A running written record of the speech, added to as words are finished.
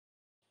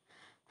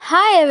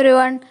Hi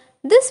everyone,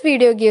 this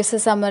video gives a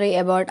summary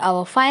about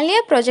our final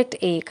year project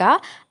EKA,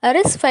 a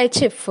RISC-V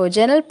chip for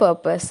general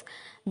purpose.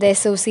 The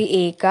SoC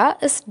EKA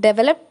is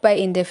developed by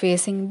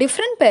interfacing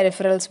different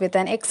peripherals with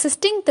an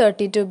existing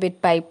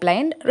 32-bit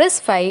pipelined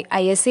RISC-V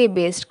ISA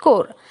based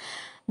core.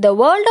 The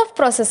world of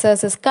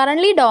processors is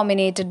currently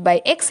dominated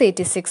by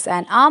x86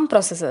 and ARM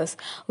processors,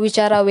 which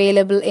are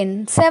available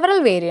in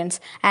several variants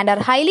and are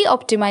highly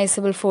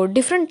optimizable for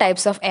different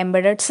types of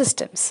embedded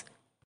systems.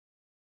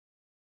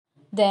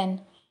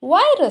 Then,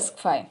 why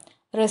RISC-V?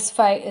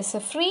 RISC-V is a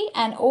free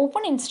and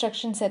open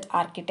instruction set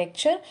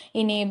architecture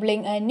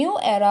enabling a new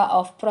era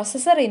of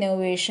processor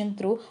innovation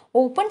through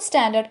open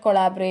standard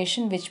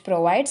collaboration which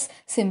provides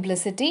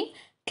simplicity,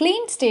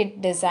 clean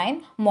state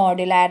design,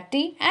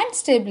 modularity and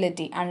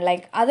stability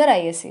unlike other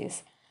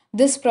ISAs.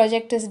 This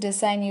project is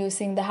designed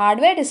using the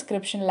hardware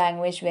description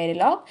language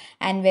Verilog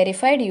and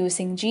verified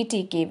using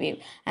GTK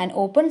Wave, an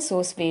open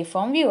source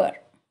waveform viewer.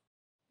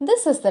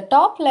 This is the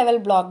top level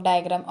block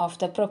diagram of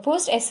the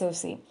proposed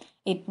SoC.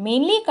 It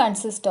mainly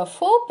consists of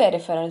 4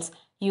 peripherals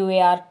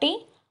UART,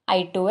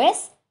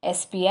 I2S,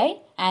 SPI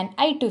and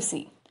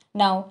I2C.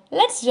 Now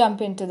let's jump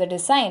into the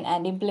design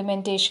and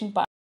implementation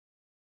part.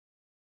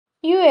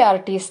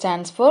 UART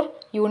stands for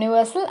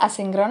Universal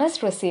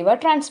Asynchronous Receiver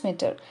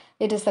Transmitter.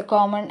 It is a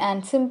common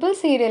and simple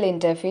serial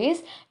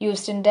interface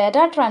used in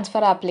data transfer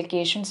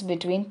applications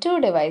between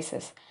two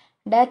devices.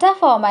 Data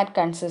format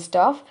consists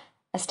of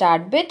a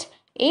start bit,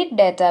 8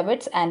 data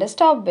bits and a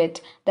stop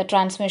bit. The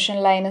transmission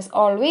line is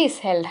always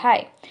held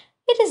high.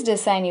 It is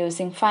designed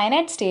using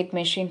finite state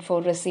machine for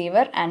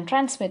receiver and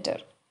transmitter.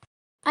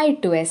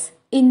 I2S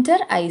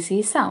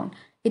Inter-IC Sound.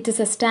 It is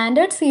a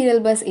standard serial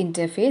bus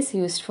interface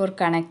used for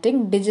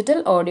connecting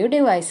digital audio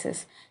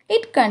devices.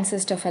 It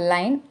consists of a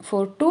line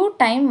for 2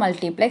 time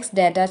multiplex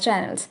data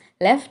channels,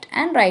 left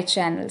and right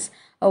channels,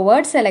 a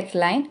word select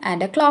line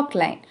and a clock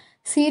line.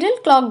 Serial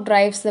clock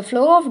drives the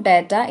flow of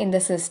data in the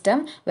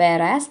system,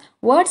 whereas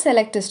word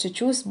select is to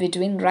choose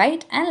between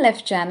right and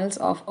left channels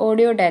of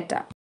audio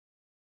data.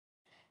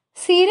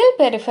 Serial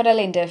Peripheral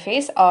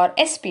Interface or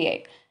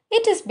SPI.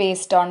 It is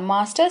based on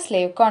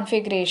master-slave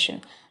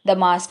configuration. The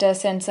master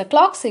sends a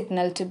clock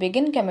signal to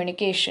begin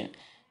communication.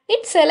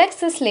 It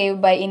selects the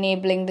slave by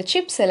enabling the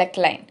chip select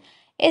line.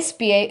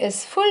 SPI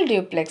is full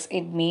duplex.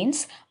 It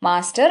means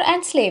master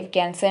and slave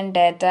can send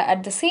data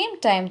at the same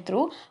time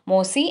through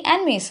MOSI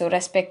and MESO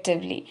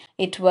respectively.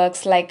 It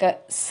works like a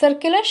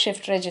circular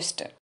shift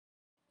register.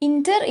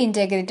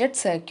 Inter-Integrated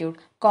Circuit,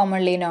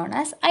 commonly known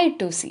as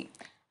I2C.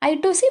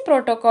 I2C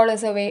protocol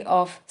is a way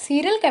of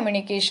serial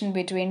communication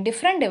between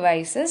different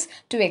devices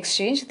to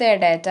exchange their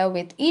data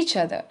with each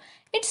other.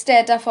 Its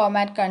data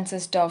format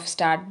consists of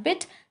start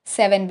bit,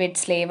 7-bit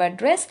slave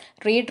address,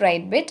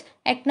 read-write bit,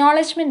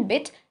 acknowledgement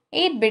bit,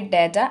 8-bit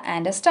data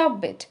and a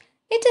stop bit.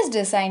 It is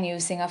designed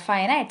using a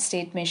finite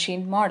state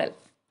machine model.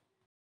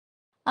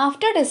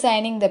 After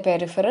designing the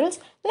peripherals,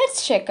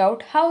 let's check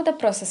out how the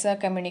processor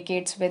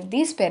communicates with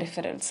these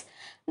peripherals.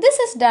 This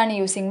is done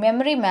using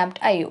memory mapped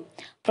I/O.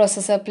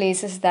 Processor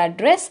places the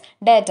address,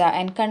 data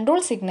and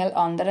control signal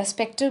on the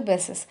respective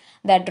buses.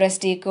 The address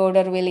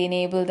decoder will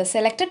enable the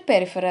selected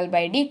peripheral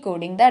by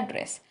decoding the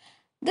address.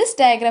 This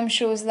diagram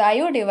shows the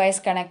I/O device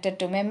connected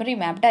to memory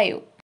mapped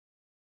I/O.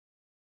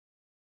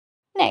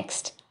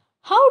 Next,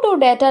 how do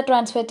data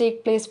transfer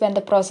take place when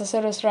the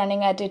processor is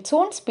running at its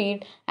own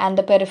speed and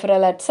the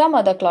peripheral at some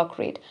other clock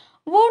rate?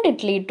 Won't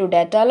it lead to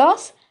data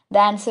loss? The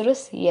answer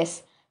is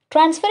yes.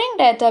 Transferring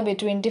data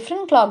between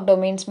different clock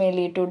domains may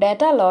lead to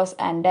data loss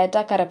and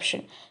data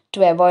corruption.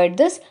 To avoid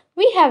this,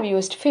 we have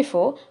used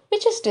FIFO,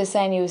 which is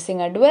designed using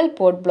a dual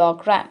port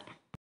block RAM.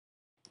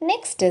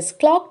 Next is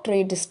clock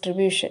tree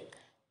distribution,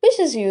 which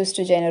is used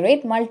to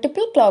generate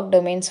multiple clock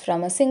domains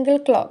from a single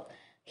clock.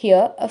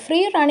 Here, a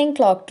free-running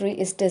clock tree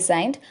is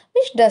designed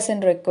which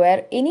doesn't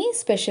require any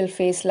special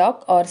phase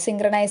lock or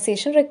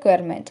synchronization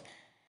requirement.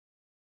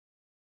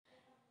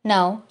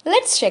 Now,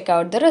 let's check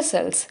out the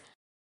results.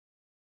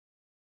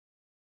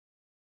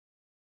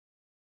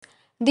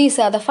 These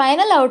are the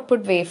final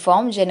output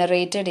waveform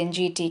generated in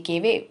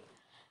GTK Wave.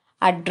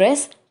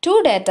 Address,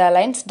 2 data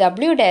lines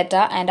W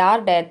data and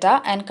R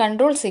data and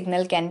control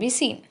signal can be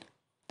seen.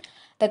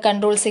 The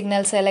control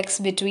signal selects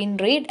between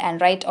read and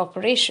write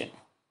operation.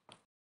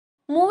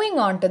 Moving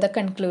on to the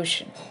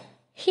conclusion.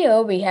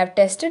 Here we have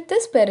tested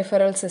this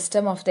peripheral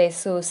system of the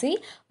SoC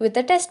with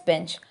a test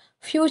bench.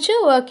 Future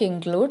work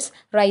includes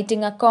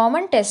writing a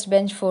common test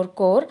bench for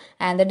core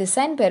and the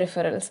design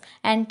peripherals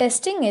and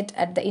testing it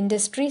at the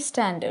industry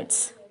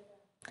standards.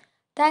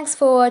 Thanks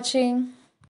for watching.